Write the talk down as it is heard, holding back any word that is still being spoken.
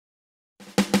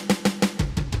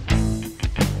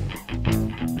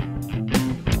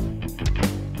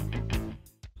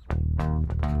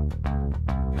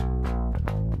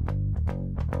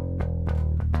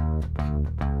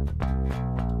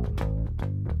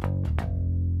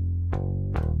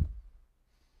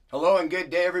Hello and good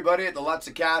day everybody at the Lutz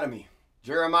Academy.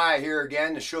 Jeremiah here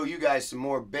again to show you guys some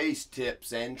more bass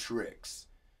tips and tricks.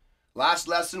 Last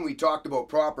lesson we talked about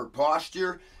proper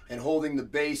posture and holding the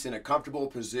bass in a comfortable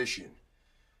position.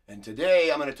 And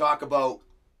today I'm going to talk about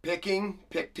picking,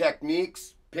 pick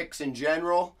techniques, picks in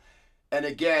general. And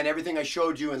again, everything I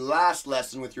showed you in last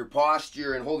lesson with your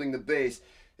posture and holding the bass,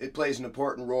 it plays an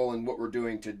important role in what we're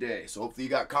doing today. So hopefully you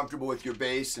got comfortable with your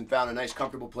bass and found a nice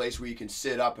comfortable place where you can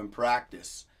sit up and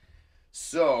practice.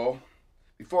 So,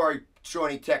 before I show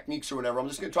any techniques or whatever, I'm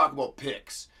just going to talk about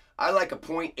picks. I like a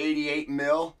 .88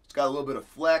 mil. It's got a little bit of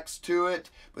flex to it,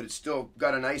 but it's still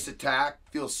got a nice attack.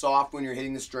 Feels soft when you're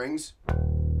hitting the strings.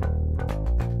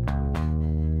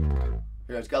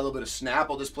 Here, it's got a little bit of snap.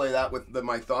 I'll just play that with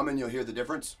my thumb and you'll hear the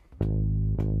difference.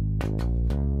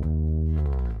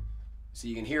 So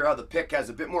you can hear how the pick has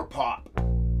a bit more pop.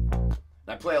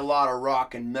 I play a lot of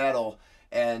rock and metal,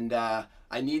 and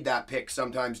I need that pick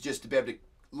sometimes just to be able to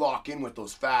lock in with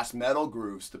those fast metal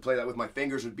grooves. To play that with my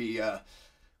fingers would be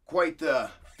quite the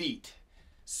feat.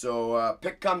 So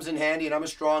pick comes in handy, and I'm a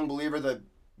strong believer that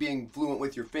being fluent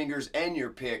with your fingers and your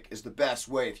pick is the best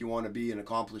way if you want to be an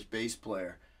accomplished bass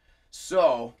player.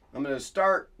 So I'm going to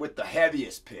start with the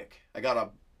heaviest pick. I got a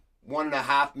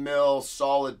 1.5 mil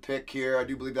solid pick here. I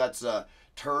do believe that's a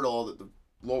turtle that the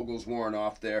logo's worn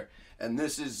off there. And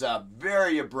this is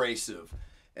very abrasive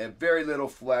and very little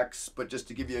flex, but just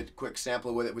to give you a quick sample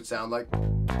of what it would sound like.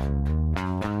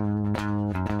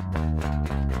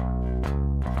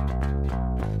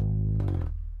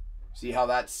 See how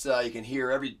that's, you can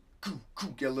hear every,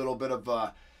 get a little bit of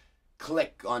a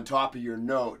click on top of your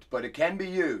note, but it can be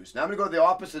used. Now I'm going to go to the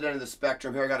opposite end of the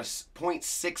spectrum here. I got a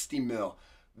 .60 mil.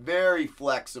 Very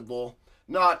flexible.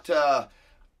 Not a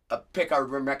pick I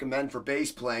would recommend for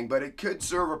bass playing, but it could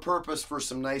serve a purpose for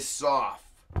some nice soft.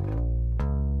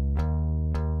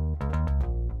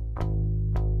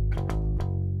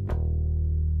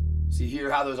 See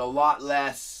here how there's a lot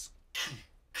less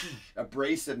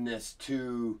abrasiveness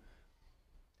to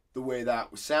the way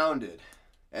that was sounded.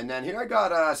 And then here I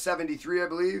got a 73, I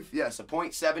believe. Yes, a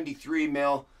 .73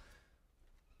 mil.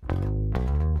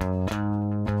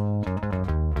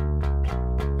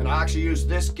 And I actually use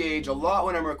this gauge a lot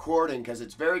when I'm recording because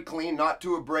it's very clean, not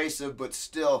too abrasive, but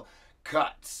still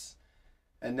cuts.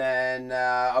 And then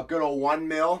a good old 1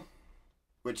 mil,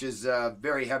 which is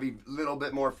very heavy, little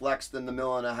bit more flex than the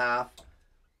 1.5 mil.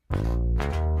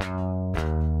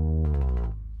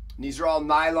 And these are all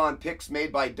nylon picks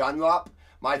made by Dunlop.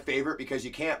 My favorite because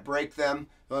you can't break them.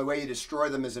 The only way you destroy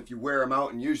them is if you wear them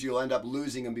out, and usually you'll end up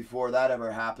losing them before that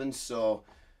ever happens. So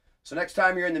next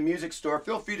time you're in the music store,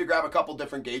 feel free to grab a couple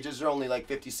different gauges. They're only like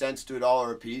 50 cents to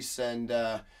 $1 a piece, and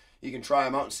you can try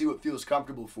them out and see what feels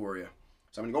comfortable for you.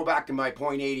 So I'm going to go back to my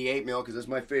 .88 mil because that's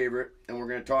my favorite, and we're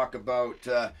going to talk about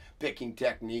picking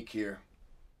technique here.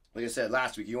 Like I said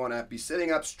last week, you want to be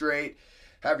sitting up straight,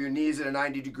 have your knees at a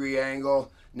 90-degree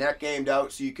angle, neck aimed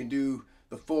out so you can do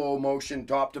the full motion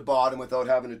top to bottom without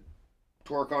having to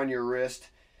torque on your wrist.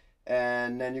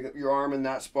 And then you got your arm in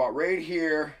that spot right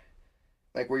here,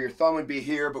 like where your thumb would be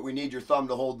here, but we need your thumb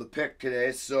to hold the pick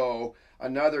today. So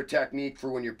another technique for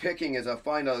when you're picking is I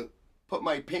put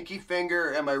my pinky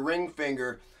finger and my ring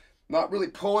finger, not really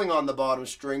pulling on the bottom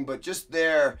string, but just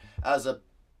there as a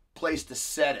place to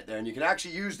set it there. And you can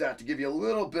actually use that to give you a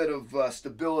little bit of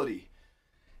stability.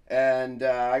 And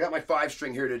I got my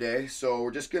 5-string here today, so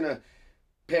we're just gonna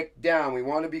pick down. We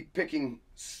want to be picking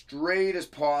straight as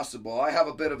possible. I have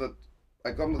a bit of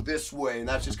I come this way, and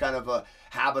that's just kind of a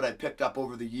habit I picked up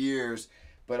over the years.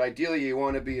 But ideally, you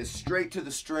want to be as straight to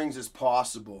the strings as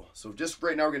possible. So just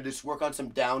right now, we're going to just work on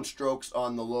some downstrokes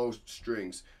on the low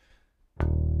strings.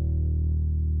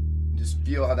 Just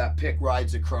feel how that pick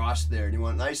rides across there, and you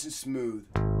want it nice and smooth.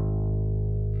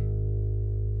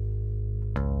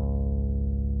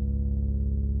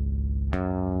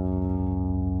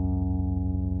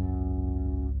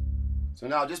 So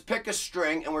now just pick a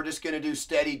string, and we're just going to do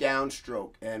steady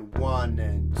downstroke. And 1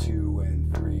 and 2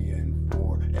 and 3 and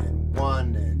 4 and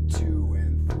 1 and 2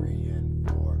 and 3 and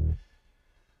 4.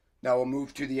 Now we'll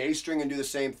move to the A string and do the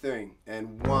same thing.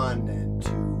 And 1 and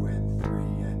 2 and 3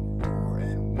 and 4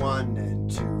 and 1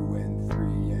 and 2 and 3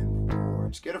 and 4.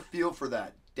 Just get a feel for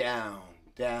that. Down,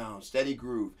 down, steady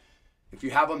groove. If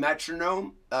you have a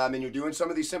metronome and you're doing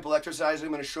some of these simple exercises I'm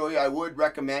going to show you, I would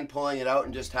recommend pulling it out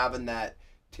and just having that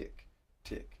tick,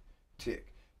 tick,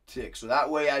 tick, tick. So that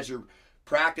way as you're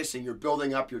practicing, you're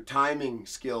building up your timing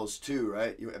skills too,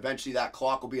 right? Eventually that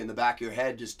clock will be in the back of your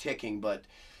head just ticking, but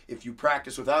if you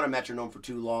practice without a metronome for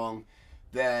too long,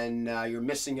 then you're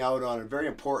missing out on a very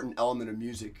important element of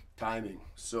music, timing.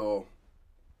 So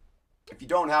If you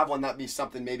don't have one, that'd be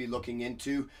something maybe looking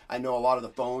into. I know a lot of the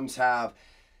phones have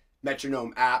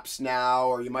metronome apps now,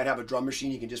 or you might have a drum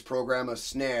machine. You can just program a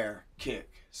snare,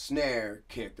 kick, snare,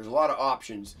 kick. There's a lot of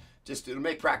options. Just it'll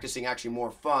make practicing actually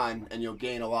more fun, and you'll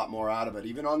gain a lot more out of it.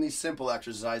 Even on these simple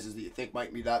exercises that you think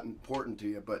might be that important to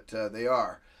you, but they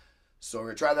are. So we're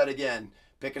gonna try that again.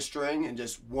 Pick a string and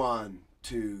just 1,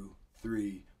 2,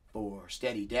 3, 4.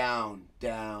 Steady, down,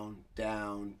 down,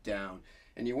 down, down.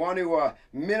 And you want to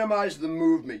minimize the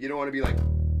movement. You don't want to be like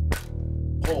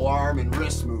whole arm and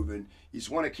wrist moving. You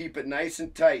just want to keep it nice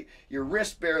and tight. Your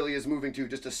wrist barely is moving too,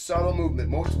 just a subtle movement.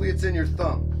 Mostly it's in your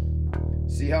thumb.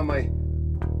 See how my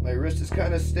wrist is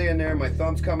kind of staying there, my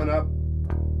thumb's coming up.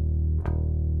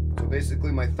 So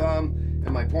basically my thumb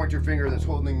and my pointer finger that's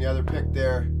holding the other pick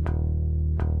there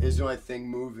is the only thing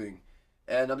moving.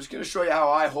 And I'm just going to show you how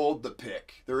I hold the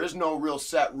pick. There is no real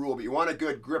set rule, but you want a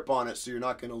good grip on it so you're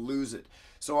not going to lose it.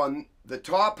 So on the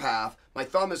top half, my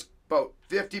thumb is about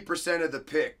 50% of the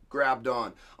pick grabbed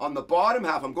on. On the bottom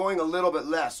half, I'm going a little bit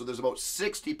less, so there's about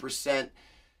 60%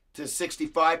 to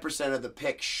 65% of the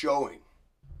pick showing.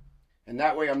 And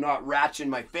that way I'm not ratcheting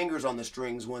my fingers on the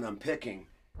strings when I'm picking.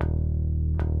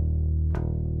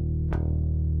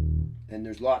 And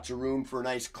there's lots of room for a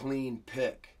nice clean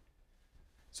pick.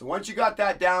 So once you got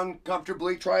that down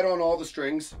comfortably, try it on all the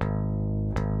strings.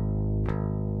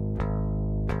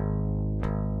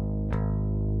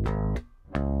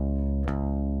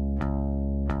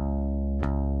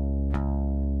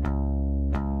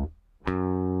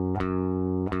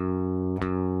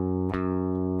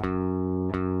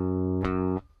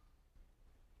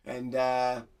 And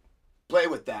play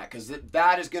with that, because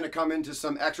that is going to come into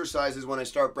some exercises when I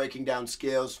start breaking down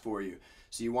scales for you.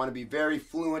 So you want to be very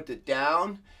fluent at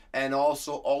down and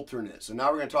also alternate. So now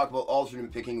we're going to talk about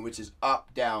alternate picking, which is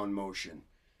up-down motion.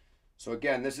 So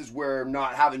again, this is where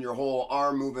not having your whole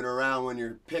arm moving around when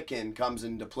you're picking comes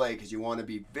into play, because you want to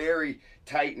be very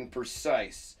tight and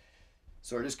precise.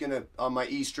 So we're just going to, on my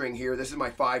E string here, this is my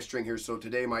 5 string here, so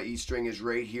today my E string is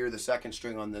right here, the 2nd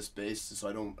string on this bass, so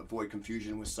I don't avoid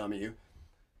confusion with some of you.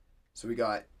 So we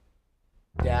got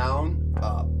down,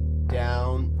 up,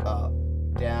 down, up,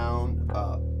 down,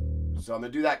 up. So I'm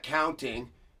going to do that counting.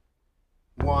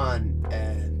 1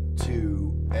 and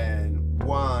 2 and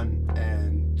 1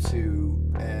 and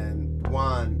 2 and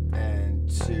 1 and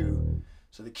 2.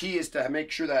 So the key is to make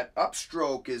sure that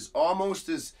upstroke is almost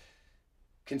as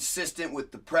consistent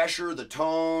with the pressure, the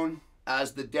tone,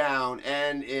 as the down,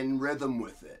 and in rhythm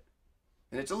with it.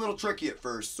 And it's a little tricky at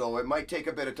first, so it might take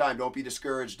a bit of time. Don't be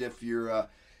discouraged if you're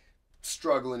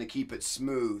struggling to keep it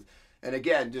smooth. And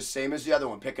again, just same as the other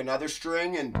one. Pick another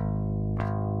string and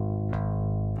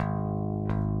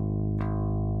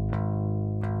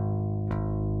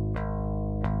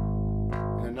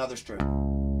another string.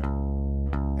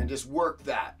 And just work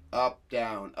that. Up,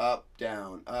 down, up,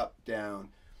 down, up, down.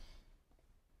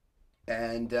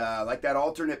 And like that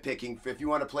alternate picking, if you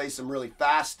want to play some really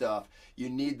fast stuff, you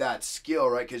need that skill,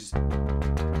 right? Because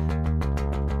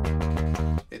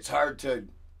it's hard to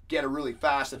get it really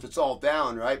fast if it's all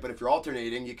down, right? But if you're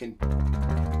alternating, you can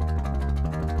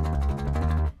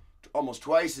almost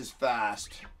twice as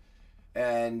fast.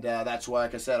 And that's why,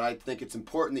 like I said, I think it's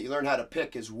important that you learn how to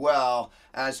pick as well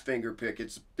as finger pick.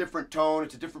 It's a different tone,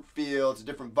 it's a different feel, it's a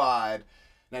different vibe.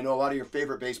 And I know a lot of your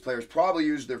favorite bass players probably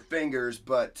use their fingers,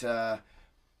 but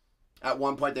at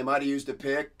one point they might have used a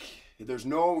pick. There's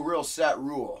no real set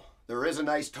rule. There is a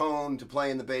nice tone to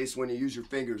playing the bass when you use your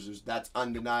fingers. That's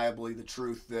undeniably the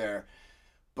truth there.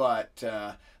 But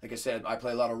like I said, I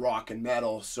play a lot of rock and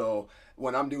metal, so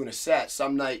when I'm doing a set,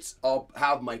 some nights I'll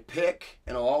have my pick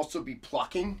and I'll also be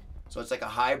plucking. So it's like a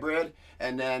hybrid.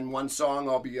 And then one song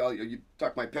I'll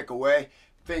tuck my pick away,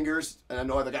 fingers, and I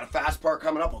know if I got a fast part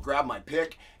coming up, I'll grab my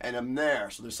pick and I'm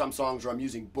there. So there's some songs where I'm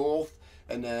using both,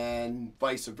 and then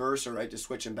vice versa, right? Just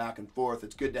switching back and forth.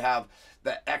 It's good to have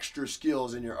the extra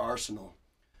skills in your arsenal.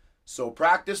 So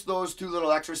practice those 2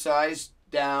 little exercises,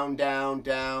 down, down,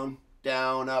 down,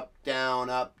 down, up, down,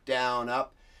 up, down,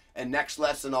 up. And next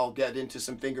lesson, I'll get into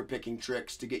some finger picking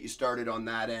tricks to get you started on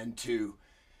that end too.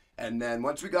 And then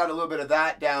once we got a little bit of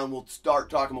that down, we'll start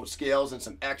talking about scales and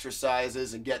some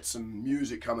exercises and get some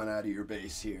music coming out of your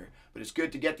bass here. But it's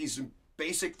good to get these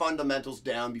basic fundamentals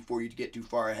down before you get too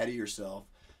far ahead of yourself.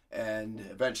 And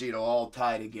eventually it'll all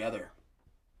tie together.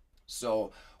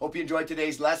 So hope you enjoyed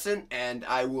today's lesson, and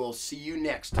I will see you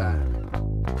next time.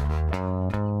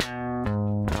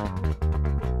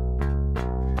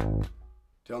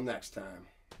 Till next time.